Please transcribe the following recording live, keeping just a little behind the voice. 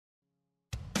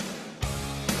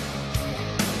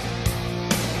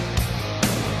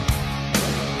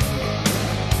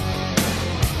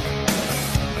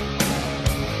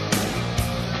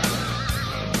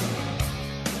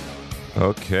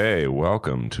Okay,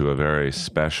 welcome to a very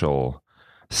special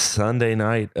Sunday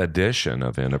night edition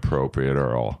of Inappropriate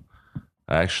Earl.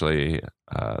 Actually,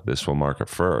 this will mark a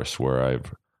first where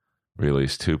I've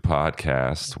released two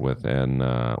podcasts within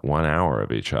 1 hour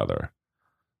of each other.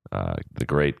 The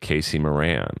great Casey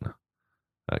Moran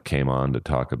came on to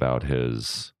talk about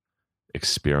his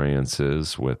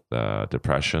experiences with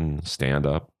depression,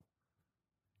 stand-up.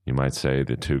 You might say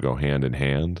the two go hand in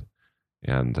hand.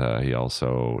 And he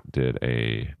also did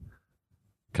a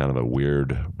kind of a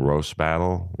weird roast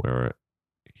battle where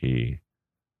he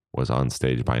was on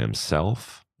stage by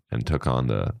himself and took on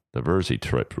the Verzi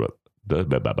triplets.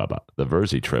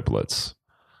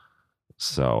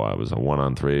 So it was a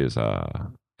 1-on-3, is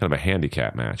a kind of a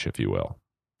handicap match, if you will.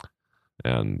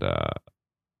 And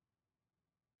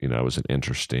it was an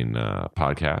interesting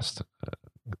podcast,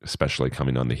 especially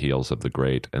coming on the heels of the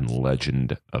great and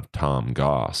legend of Tom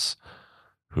Goss,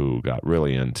 who got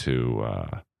really into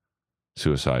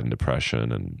suicide and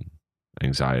depression and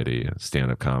anxiety,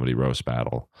 stand-up comedy roast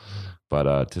battle.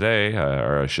 But today,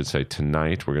 or I should say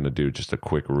tonight, we're going to do just a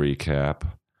quick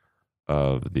recap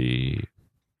of the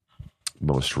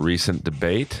most recent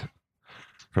debate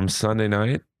from Sunday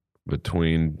night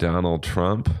between Donald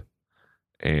Trump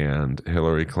and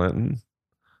Hillary Clinton.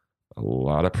 A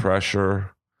lot of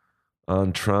pressure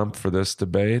on Trump for this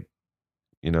debate.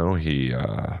 You know, he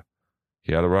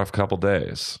had a rough couple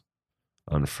days.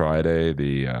 On Friday,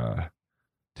 the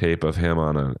tape of him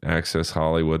on an Access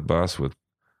Hollywood bus with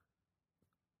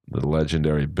the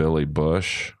legendary Billy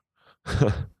Bush,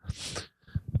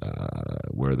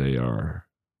 where they are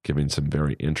giving some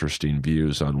very interesting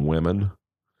views on women,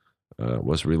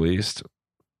 was released.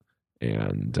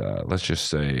 And let's just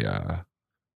say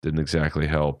didn't exactly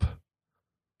help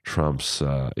Trump's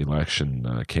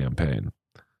election campaign,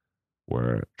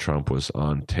 where Trump was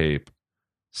on tape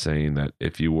saying that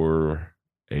if you were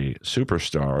a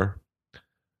superstar,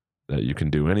 that you can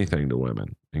do anything to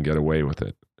women and get away with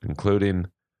it, including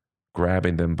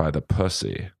grabbing them by the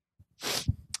pussy.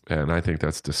 And I think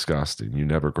that's disgusting. You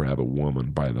never grab a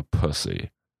woman by the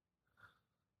pussy.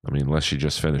 I mean, unless she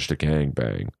just finished a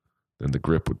gangbang, then the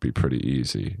grip would be pretty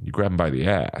easy. You grab them by the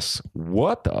ass.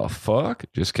 What the fuck?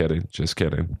 Just kidding. Just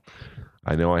kidding.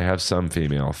 I know I have some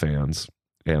female fans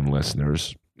and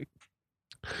listeners.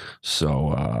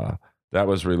 So that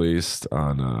was released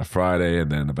on Friday,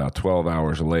 and then about 12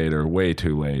 hours later, way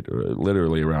too late,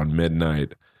 literally around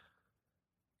midnight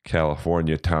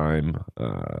California time,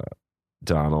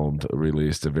 Donald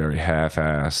released a very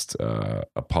half-assed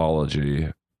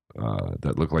apology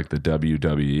that looked like the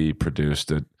WWE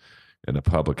produced it in a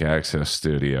public access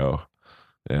studio,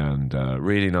 and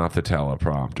reading off the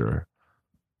teleprompter.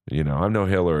 You know, I'm no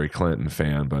Hillary Clinton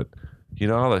fan, but you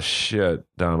know, all the shit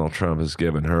Donald Trump has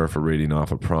given her for reading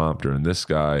off a prompter. And this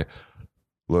guy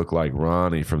looked like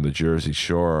Ronnie from the Jersey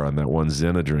Shore on that one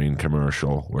Zinedrine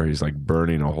commercial where he's like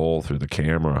burning a hole through the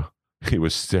camera. He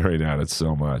was staring at it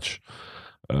so much.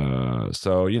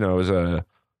 So, you know, it was a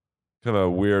kind of a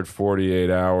weird 48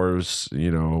 hours,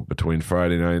 you know, between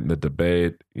Friday night and the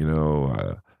debate. You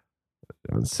know,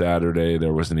 on Saturday,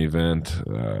 there was an event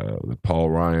that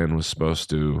Paul Ryan was supposed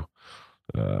to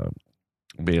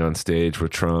be on stage with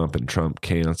Trump, and Trump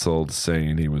canceled,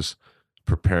 saying he was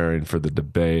preparing for the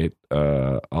debate.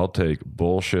 I'll take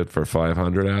bullshit for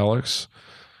 500, Alex.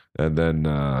 And then,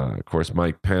 of course,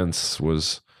 Mike Pence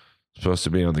was supposed to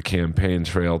be on the campaign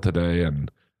trail today, and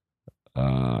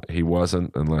he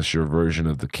wasn't, unless your version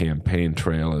of the campaign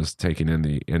trail is taking in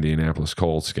the Indianapolis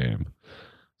Colts game.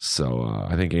 So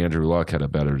I think Andrew Luck had a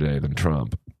better day than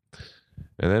Trump.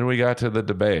 And then we got to the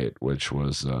debate, which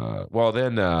was, about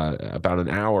an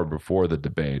hour before the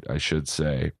debate, I should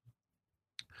say,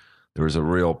 there was a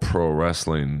real pro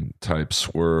wrestling type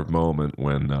swerve moment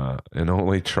when, and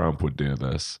only Trump would do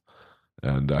this.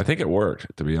 And I think it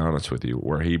worked, to be honest with you,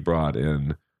 where he brought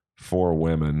in 4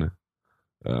 women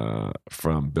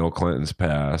from Bill Clinton's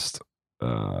past,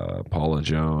 Paula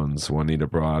Jones, Juanita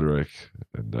Broderick,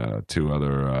 and 2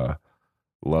 other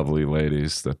lovely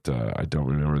ladies that I don't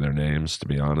remember their names, to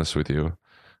be honest with you.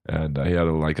 And he had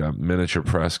a miniature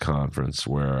press conference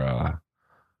where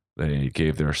they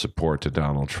gave their support to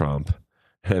Donald Trump.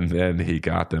 And then he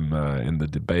got them in the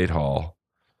debate hall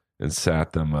and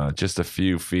sat them just a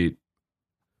few feet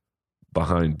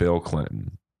behind Bill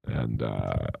Clinton. And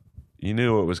you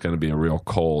knew it was going to be a real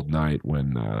cold night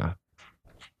when,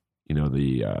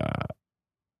 the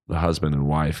husband and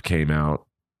wife came out,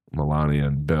 Melania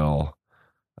and Bill.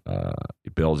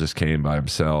 Bill just came by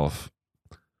himself,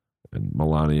 and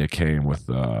Melania came with,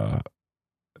 3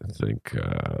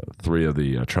 of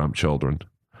the Trump children.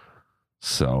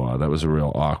 So that was a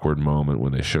real awkward moment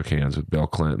when they shook hands with Bill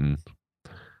Clinton.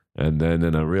 And then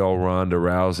in a real Ronda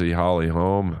Rousey, Holly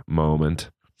Holm moment,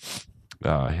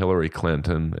 Hillary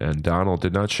Clinton and Donald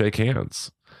did not shake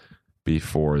hands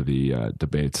before the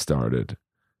debate started.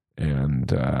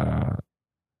 And, I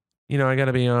got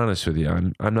to be honest with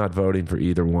you. I'm not voting for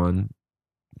either one.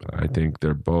 I think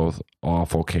they're both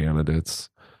awful candidates.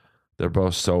 They're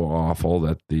both so awful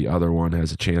that the other one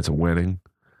has a chance of winning.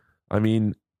 I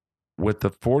mean, with the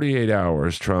 48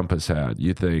 hours Trump has had,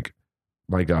 you think,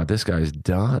 my God, this guy's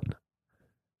done.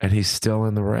 And he's still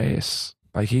in the race.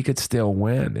 Like, he could still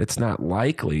win. It's not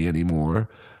likely anymore.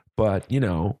 But,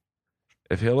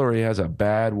 if Hillary has a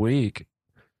bad week,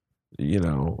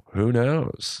 who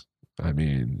knows? I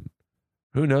mean,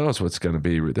 who knows what's going to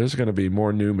be? There's going to be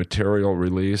more new material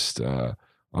released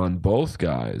on both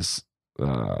guys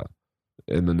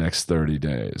in the next 30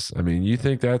 days. I mean, you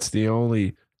think that's the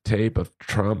only tape of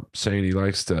Trump saying he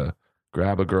likes to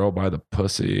grab a girl by the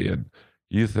pussy, and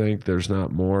you think there's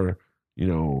not more,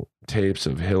 tapes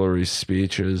of Hillary's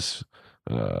speeches,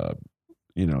 her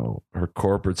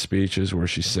corporate speeches where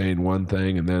she's saying one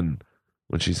thing, and then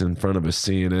when she's in front of a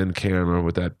CNN camera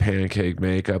with that pancake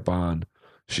makeup on,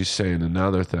 she's saying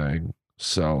another thing.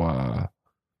 So,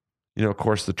 of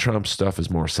course, the Trump stuff is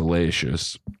more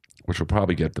salacious, which will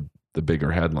probably get the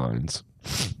bigger headlines.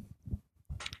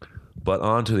 But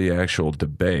on to the actual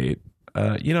debate.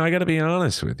 I got to be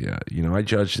honest with you. I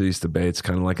judge these debates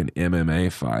kind of like an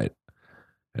MMA fight.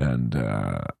 And,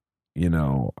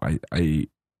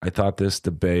 I thought this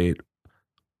debate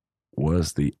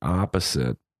was the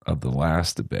opposite of the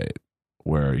last debate,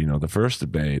 where, the first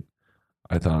debate,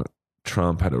 I thought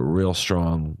Trump had a real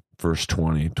strong first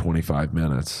 20, 25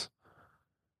 minutes,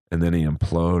 and then he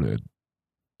imploded,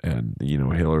 and,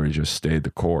 Hillary just stayed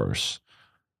the course.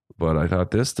 But I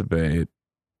thought this debate,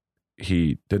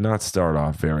 he did not start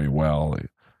off very well. Of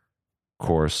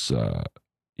course,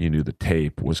 you knew the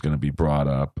tape was going to be brought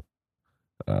up,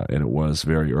 and it was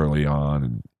very early on,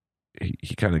 and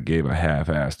he kind of gave a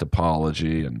half-assed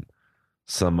apology, and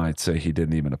some might say he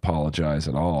didn't even apologize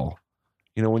at all.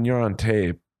 When you're on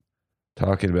tape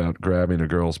talking about grabbing a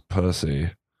girl's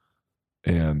pussy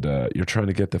and you're trying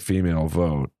to get the female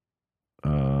vote,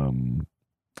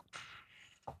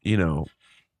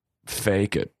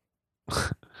 fake it.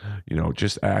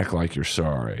 Just act like you're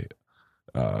sorry.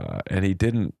 And he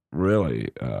didn't really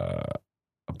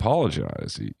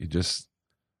apologize. He just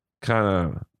kind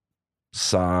of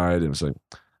sighed and was like,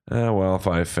 well, if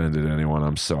I offended anyone,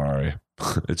 I'm sorry.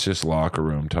 It's just locker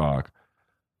room talk.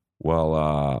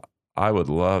 Well, I would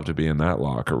love to be in that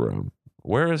locker room.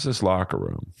 Where is this locker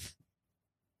room?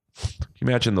 Can you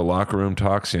imagine the locker room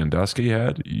talk Sandusky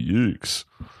had? Yeeks.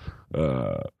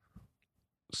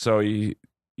 So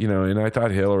and I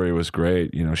thought Hillary was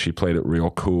great. She played it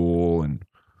real cool and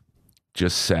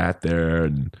just sat there,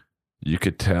 and you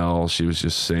could tell she was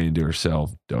just saying to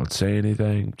herself, don't say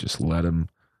anything. Just let him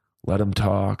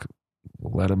talk,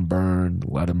 let him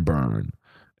burn.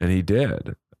 And he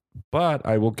did. But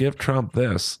I will give Trump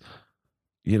this.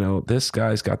 This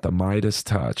guy's got the Midas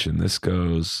touch, and this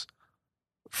goes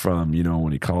from,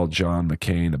 when he called John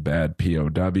McCain a bad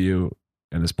POW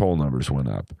and his poll numbers went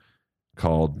up,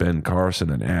 called Ben Carson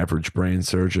an average brain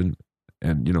surgeon.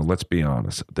 And, let's be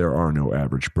honest, there are no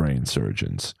average brain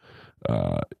surgeons.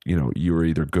 You're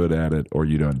either good at it or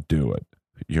you don't do it.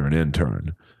 You're an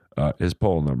intern. His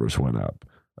poll numbers went up.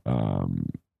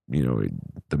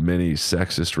 The many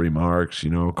sexist remarks,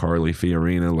 Carly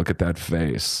Fiorina, look at that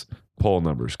face. Poll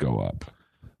numbers go up.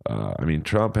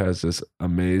 Trump has this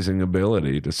amazing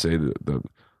ability to say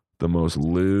the most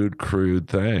lewd, crude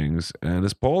things, and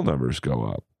his poll numbers go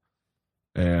up.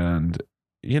 And,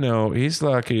 he's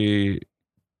lucky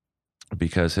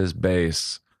because his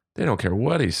base, they don't care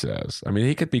what he says.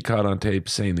 He could be caught on tape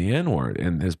saying the N-word,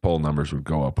 and his poll numbers would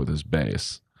go up with his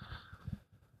base.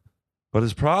 But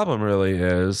his problem really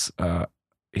is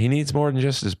he needs more than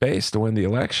just his base to win the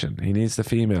election. He needs the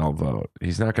female vote.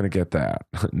 He's not going to get that,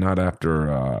 not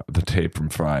after the tape from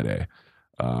Friday.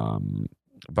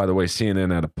 By the way,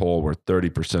 CNN had a poll where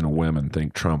 30% of women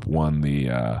think Trump won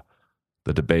the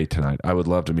debate tonight. I would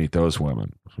love to meet those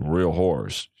women. Real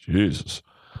whores. Jesus.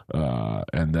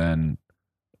 And then,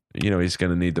 he's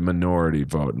going to need the minority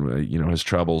vote. His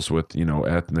troubles with,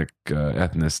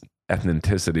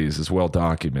 ethnicities is well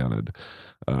documented.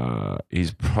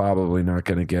 He's probably not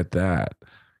going to get that.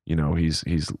 He's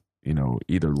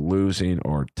either losing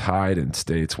or tied in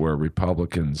states where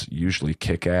Republicans usually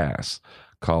kick ass.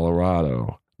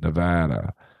 Colorado,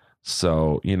 Nevada.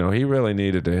 So, he really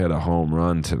needed to hit a home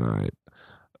run tonight.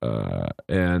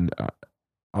 And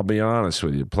I'll be honest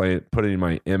with you, putting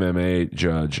my MMA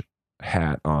judge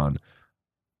hat on,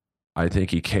 I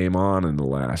think he came on in the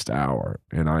last hour,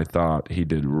 and I thought he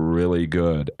did really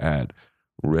good at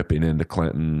ripping into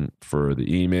Clinton for the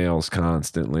emails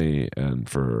constantly and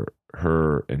for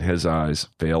her, in his eyes,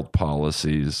 failed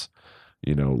policies.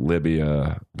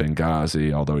 Libya,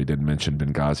 Benghazi, although he didn't mention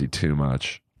Benghazi too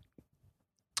much.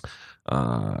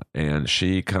 And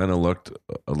she kind of looked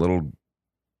a little,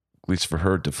 at least for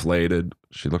her, deflated.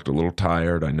 She looked a little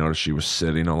tired. I noticed she was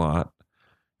sitting a lot.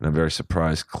 And I'm very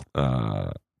surprised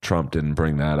Trump didn't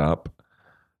bring that up.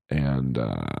 And,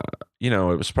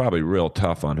 it was probably real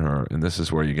tough on her. And this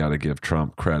is where you got to give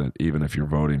Trump credit, even if you're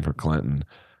voting for Clinton,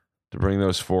 to bring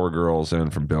those 4 girls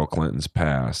in from Bill Clinton's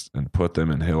past and put them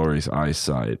in Hillary's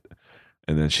eyesight.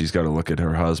 And then she's got to look at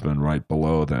her husband right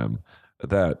below them.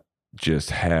 That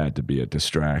just had to be a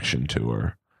distraction to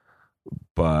her.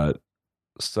 But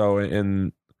so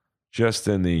in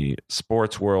the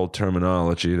sports world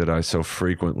terminology that I so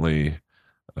frequently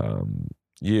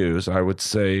use, I would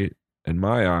say, in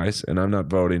my eyes, and I'm not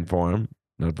voting for him,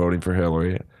 not voting for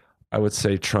Hillary, I would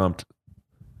say Trump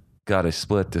got a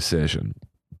split decision.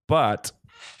 But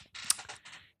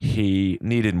he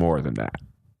needed more than that.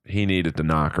 He needed to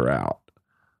knock her out.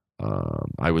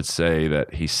 I would say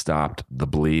that he stopped the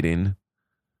bleeding.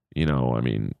 He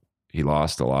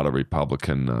lost a lot of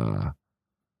Republican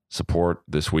support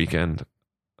this weekend.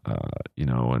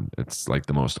 And it's like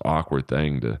the most awkward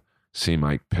thing to see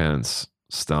Mike Pence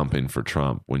stumping for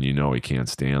Trump when he can't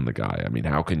stand the guy. I mean,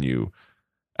 how can you,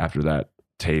 after that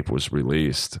tape was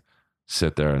released,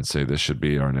 sit there and say this should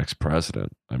be our next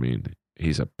president? I mean,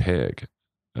 he's a pig,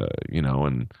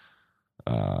 and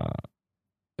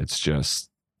it's just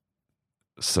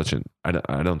such an. I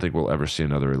don't think we'll ever see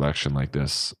another election like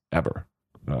this ever.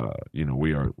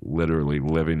 We are literally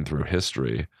living through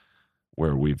history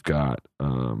where we've got,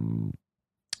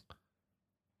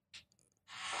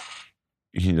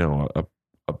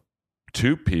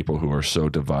 two people who are so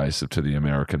divisive to the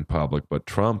American public, but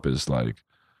Trump is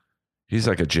he's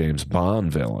like a James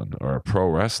Bond villain or a pro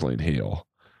wrestling heel.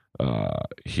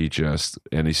 He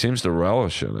seems to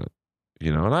relish in it,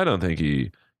 and I don't think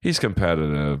he's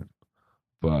competitive,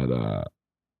 but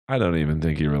I don't even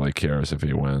think he really cares if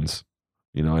he wins.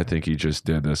 I think he just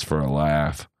did this for a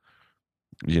laugh.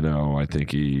 I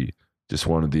think he just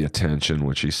wanted the attention,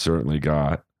 which he certainly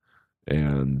got.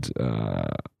 And,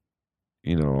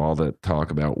 all that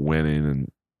talk about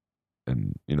winning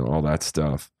and all that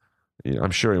stuff.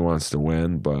 I'm sure he wants to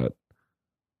win, but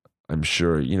I'm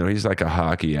sure, he's like a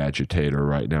hockey agitator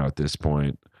right now at this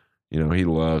point. He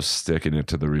loves sticking it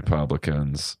to the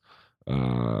Republicans.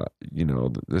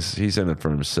 He's in it for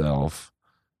himself.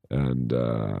 And,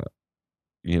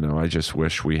 I just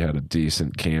wish we had a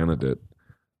decent candidate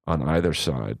on either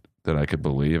side that I could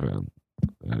believe in,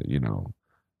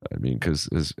 because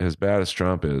as bad as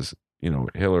Trump is,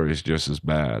 Hillary's just as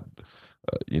bad.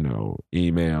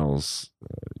 Emails,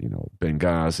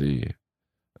 Benghazi,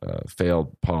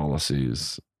 failed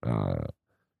policies,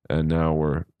 and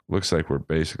now looks like we're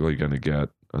basically going to get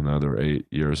another 8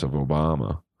 years of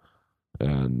Obama,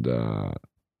 and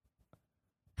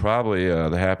probably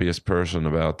the happiest person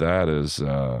about that is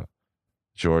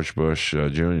George Bush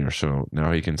Jr. So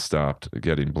now he can stop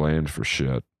getting blamed for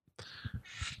shit.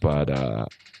 But the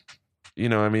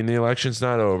election's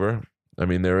not over.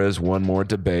 There is one more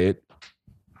debate.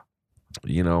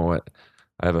 You know what?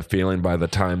 I have a feeling by the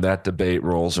time that debate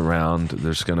rolls around,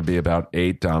 there's going to be about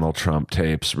 8 Donald Trump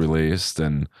tapes released.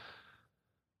 And,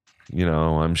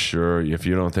 I'm sure if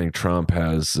you don't think Trump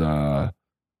has,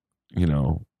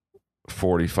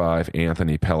 45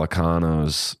 Anthony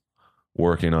Pelicanos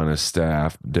working on his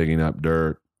staff, digging up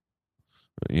dirt,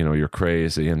 you're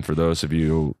crazy. And for those of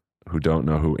you who don't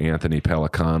know who Anthony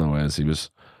Pelicano is, he was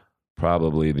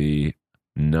probably the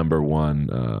number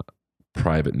one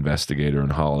private investigator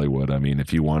in Hollywood.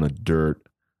 If you wanted dirt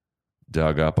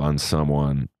dug up on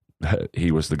someone,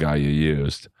 he was the guy you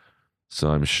used. So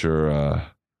I'm sure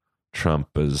Trump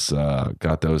has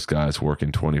got those guys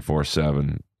working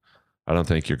 24/7. I don't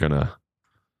think you're going to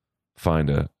find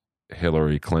a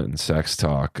Hillary Clinton sex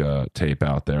talk tape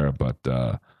out there, but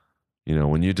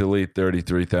when you delete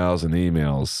 33,000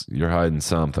 emails, you're hiding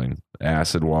something.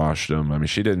 Acid washed them.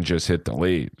 She didn't just hit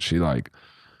delete. She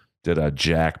did a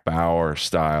Jack Bauer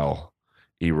style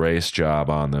erase job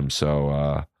on them.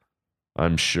 So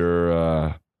I'm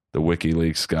sure the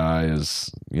WikiLeaks guy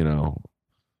is,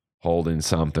 holding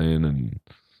something. And,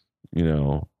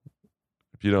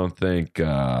 if you don't think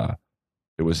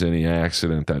it was any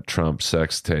accident that Trump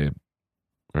sex tape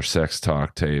or sex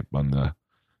talk tape on the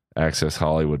Access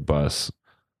Hollywood bus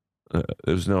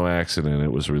It was no accident.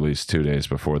 It was released 2 days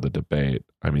before the debate.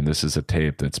 I mean, this is a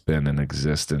tape that's been in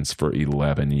existence for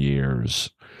 11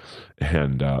 years.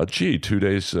 And, 2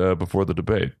 days before the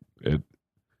debate, it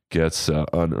gets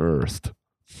unearthed.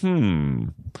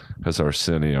 As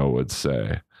Arsenio would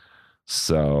say.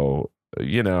 So,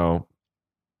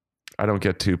 I don't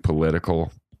get too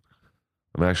political.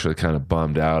 I'm actually kind of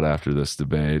bummed out after this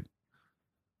debate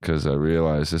because I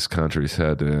realize this country's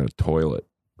headed in a toilet,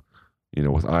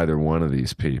 with either one of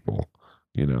these people.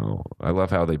 I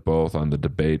love how they both on the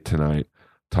debate tonight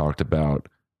talked about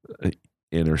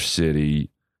inner city,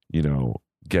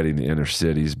 getting the inner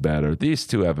cities better. These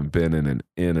two haven't been in an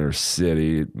inner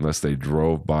city unless they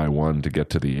drove by one to get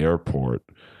to the airport.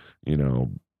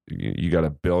 You got a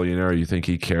billionaire, you think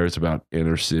he cares about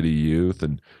inner city youth,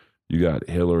 and you got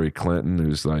Hillary Clinton,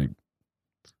 who's like,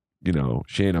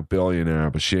 she ain't a billionaire,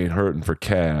 but she ain't hurting for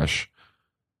cash.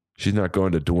 She's not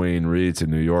going to Duane Reade's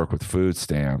in New York with food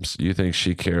stamps. You think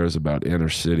she cares about inner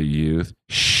city youth?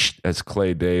 Shh, as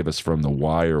Clay Davis from The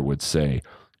Wire would say,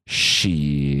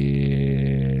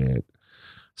 shit.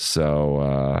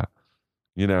 So,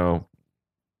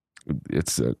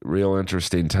 it's a real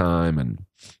interesting time. And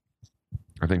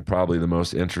I think probably the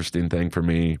most interesting thing for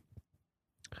me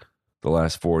the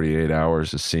last 48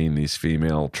 hours is seeing these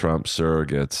female Trump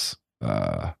surrogates.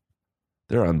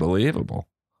 They're unbelievable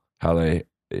how they,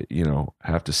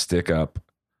 have to stick up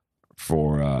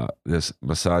for this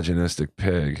misogynistic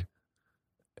pig.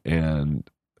 And,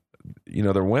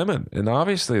 they're women. And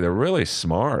obviously they're really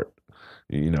smart.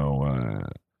 I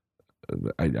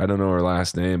don't know her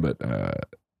last name, but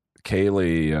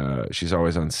Kaylee, she's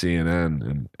always on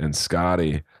CNN, and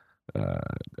Scotty,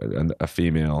 a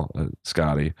female,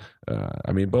 Scotty.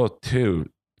 Both two,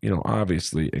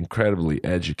 obviously incredibly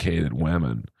educated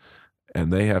women,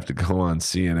 and they have to go on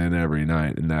CNN every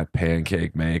night in that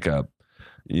pancake makeup,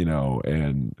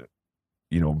 and,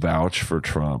 vouch for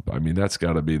Trump. That's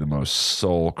got to be the most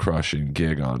soul crushing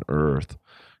gig on earth,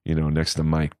 next to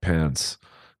Mike Pence,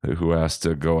 who has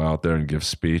to go out there and give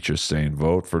speeches saying,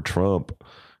 vote for Trump.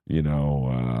 We're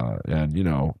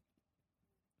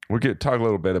going to talk a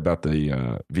little bit about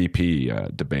the VP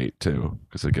debate too,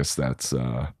 because I guess that's,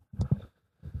 it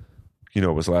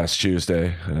was last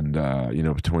Tuesday, and,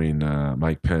 between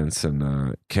Mike Pence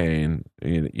and Kane,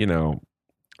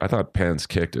 I thought Pence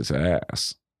kicked his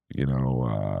ass.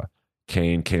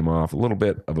 Kane came off a little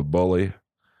bit of a bully,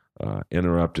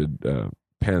 interrupted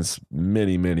Pence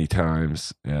many, many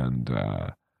times. And,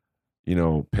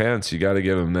 Pence, you got to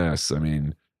give him this.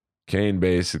 Kane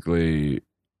basically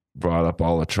brought up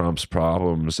all of Trump's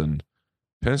problems, and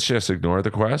Pence just ignored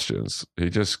the questions. He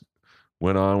just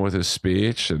went on with his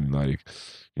speech, and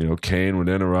Kane would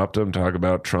interrupt him, talk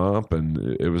about Trump, and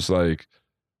it's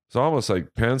almost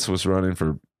like Pence was running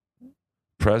for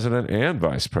president and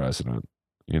vice president.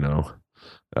 He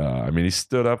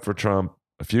stood up for Trump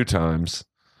a few times,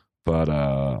 but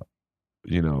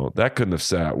that couldn't have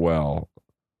sat well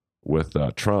with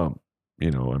Trump.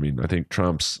 I think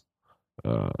Trump's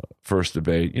first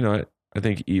debate, I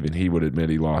think even he would admit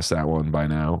he lost that one by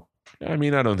now. I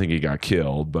don't think he got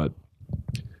killed, but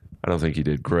I don't think he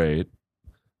did great.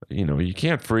 You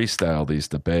can't freestyle these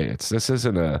debates. This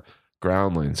isn't a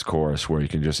Groundlings course where you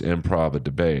can just improv a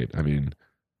debate.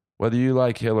 Whether you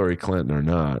like Hillary Clinton or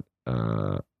not,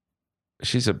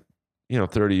 she's a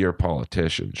 30-year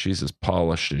politician. She's as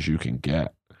polished as you can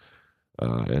get.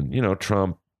 And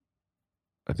Trump,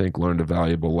 I think, learned a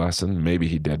valuable lesson. Maybe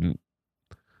he didn't.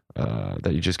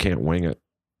 That you just can't wing it.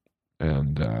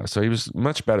 And so he was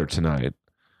much better tonight.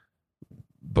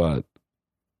 But,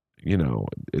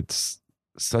 it's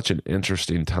such an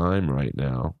interesting time right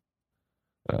now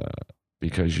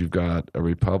because you've got a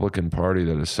Republican Party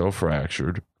that is so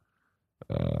fractured.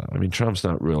 Trump's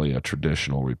not really a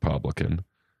traditional Republican,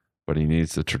 but he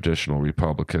needs the traditional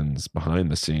Republicans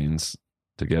behind the scenes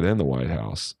to get in the White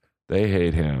House. They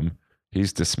hate him.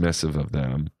 He's dismissive of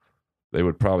them. They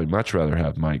would probably much rather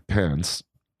have Mike Pence.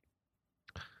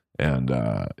 And,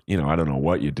 I don't know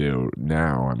what you do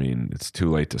now. It's too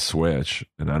late to switch.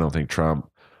 And I don't think Trump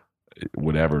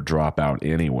would ever drop out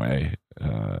anyway.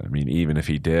 Even if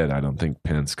he did, I don't think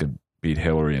Pence could beat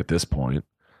Hillary at this point.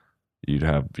 You'd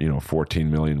have, 14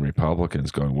 million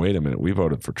Republicans going, wait a minute, we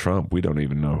voted for Trump. We don't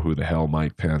even know who the hell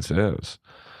Mike Pence is.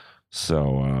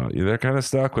 So they're kind of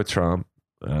stuck with Trump.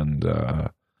 And,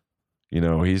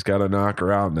 he's got to knock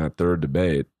her out in that third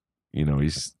debate. I'm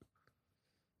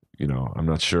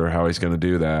not sure how he's going to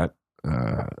do that,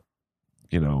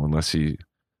 unless he,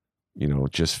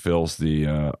 just fills the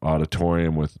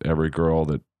auditorium with every girl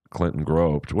that Clinton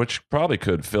groped, which probably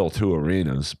could fill 2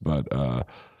 arenas. But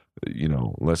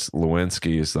unless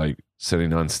Lewinsky is like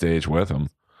sitting on stage with him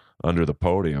under the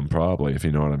podium, probably, if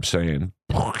you know what I'm saying.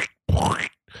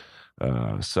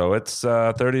 So it's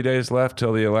 30 days left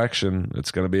till the election.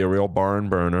 It's going to be a real barn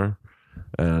burner.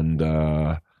 And,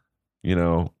 a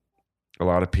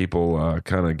lot of people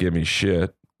kind of give me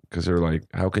shit because they're like,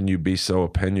 how can you be so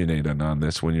opinionated on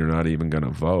this when you're not even going to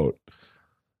vote?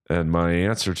 And my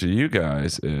answer to you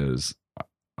guys is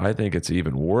I think it's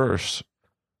even worse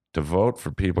to vote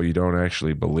for people you don't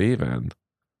actually believe in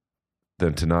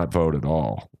than to not vote at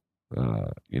all.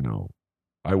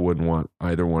 I wouldn't want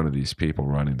either one of these people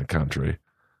running the country,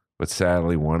 but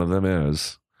sadly one of them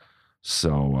is.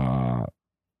 So,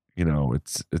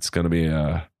 it's going to be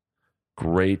a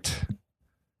great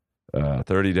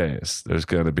 30 days. There's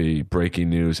going to be breaking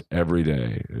news every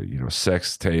day.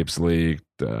 Sex tapes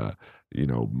leaked,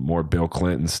 more Bill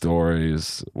Clinton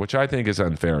stories, which I think is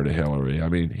unfair to Hillary. I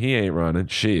mean, he ain't running,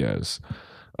 she is.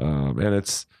 And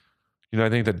it's, I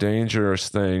think the dangerous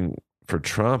thing for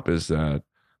Trump is that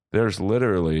there's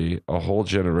literally a whole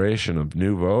generation of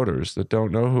new voters that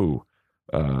don't know who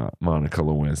Monica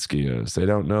Lewinsky is. They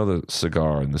don't know the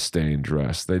cigar and the stained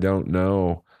dress. They don't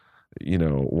know,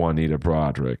 Juanita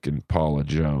Broderick and Paula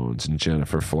Jones and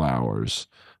Jennifer Flowers.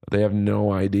 They have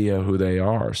no idea who they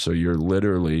are. So you're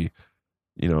literally,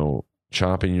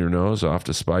 chopping your nose off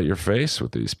to spite your face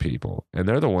with these people. And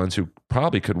they're the ones who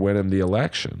probably could win him the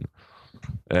election.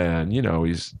 And,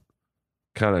 he's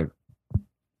kind of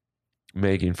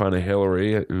making fun of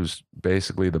Hillary, who's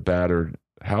basically the battered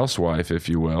housewife, if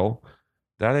you will.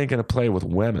 That ain't going to play with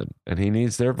women, and he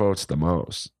needs their votes the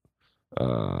most.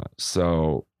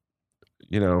 So,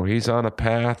 he's on a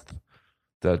path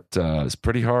that is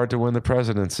pretty hard to win the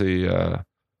presidency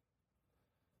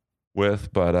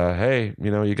with. But, hey,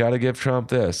 you got to give Trump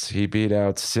this. He beat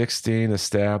out 16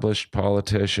 established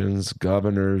politicians,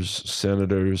 governors,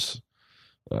 senators.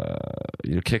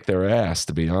 Kick their ass,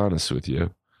 to be honest with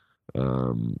you.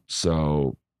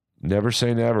 So never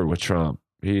say never with Trump.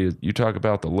 You talk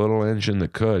about the little engine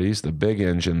that could. He's the big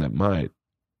engine that might.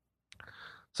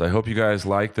 So I hope you guys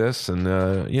like this. And,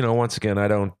 once again, I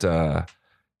don't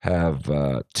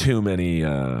have too many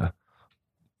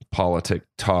politic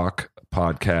talk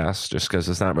podcasts just because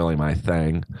it's not really my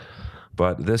thing.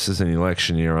 But this is an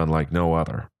election year unlike no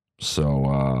other. So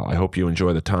I hope you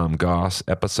enjoy the Tom Goss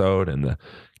episode and the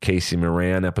Casey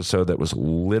Moran episode that was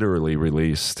literally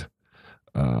released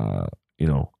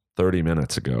 30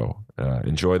 minutes ago.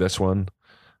 Enjoy this one.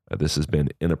 This has been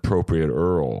Inappropriate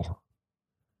Earl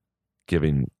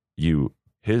giving you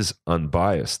his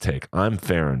unbiased take. I'm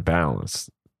fair and balanced.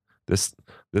 This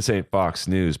ain't Fox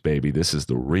News, baby. This is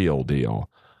the real deal.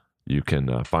 You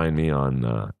can find me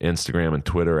on Instagram and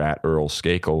Twitter at Earl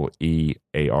Skakel,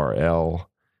 EARL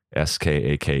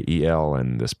SKAKEL,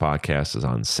 and this podcast is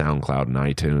on SoundCloud and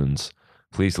iTunes.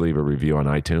 Please leave a review on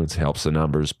iTunes. Helps the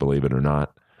numbers, believe it or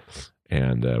not.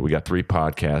 And we got 3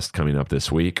 podcasts coming up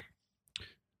this week.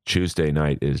 Tuesday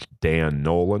night is Dan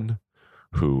Nolan,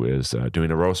 who is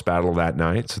doing a roast battle that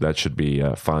night. So that should be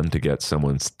fun to get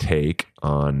someone's take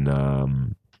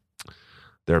on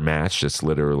their match. It's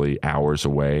literally hours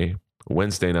away.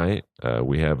 Wednesday night,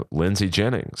 we have Lindsay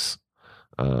Jennings,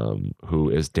 who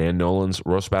is Dan Nolan's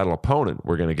roast battle opponent.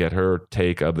 We're going to get her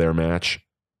take of their match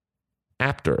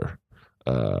after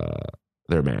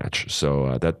their match.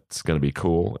 So that's going to be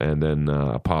cool. And then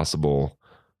a possible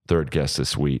third guest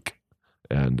this week.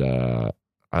 And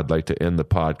I'd like to end the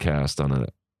podcast on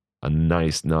a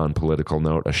nice non-political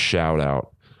note, a shout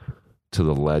out to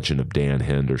the legend of Dan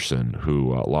Henderson,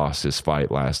 who lost his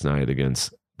fight last night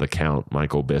against the Count,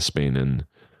 Michael Bisping, in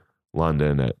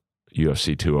London at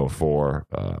UFC 204.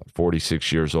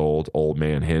 46 years old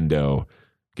man Hendo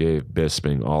gave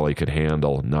Bisping all he could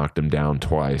handle, knocked him down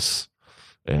twice.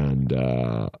 And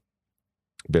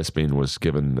Bisping was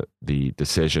given the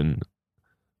decision.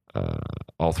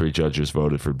 All 3 judges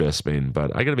voted for Bisping.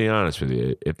 But I got to be honest with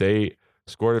you. If they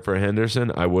scored it for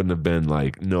Henderson, I wouldn't have been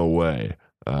like, no way.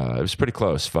 It was a pretty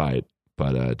close fight.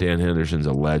 But Dan Henderson's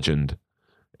a legend.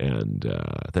 And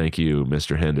thank you,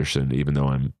 Mr. Henderson, even though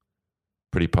I'm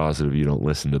pretty positive you don't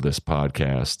listen to this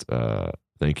podcast.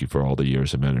 Thank you for all the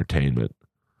years of entertainment.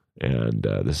 And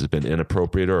this has been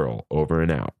Inappropriate Earl, over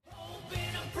and out.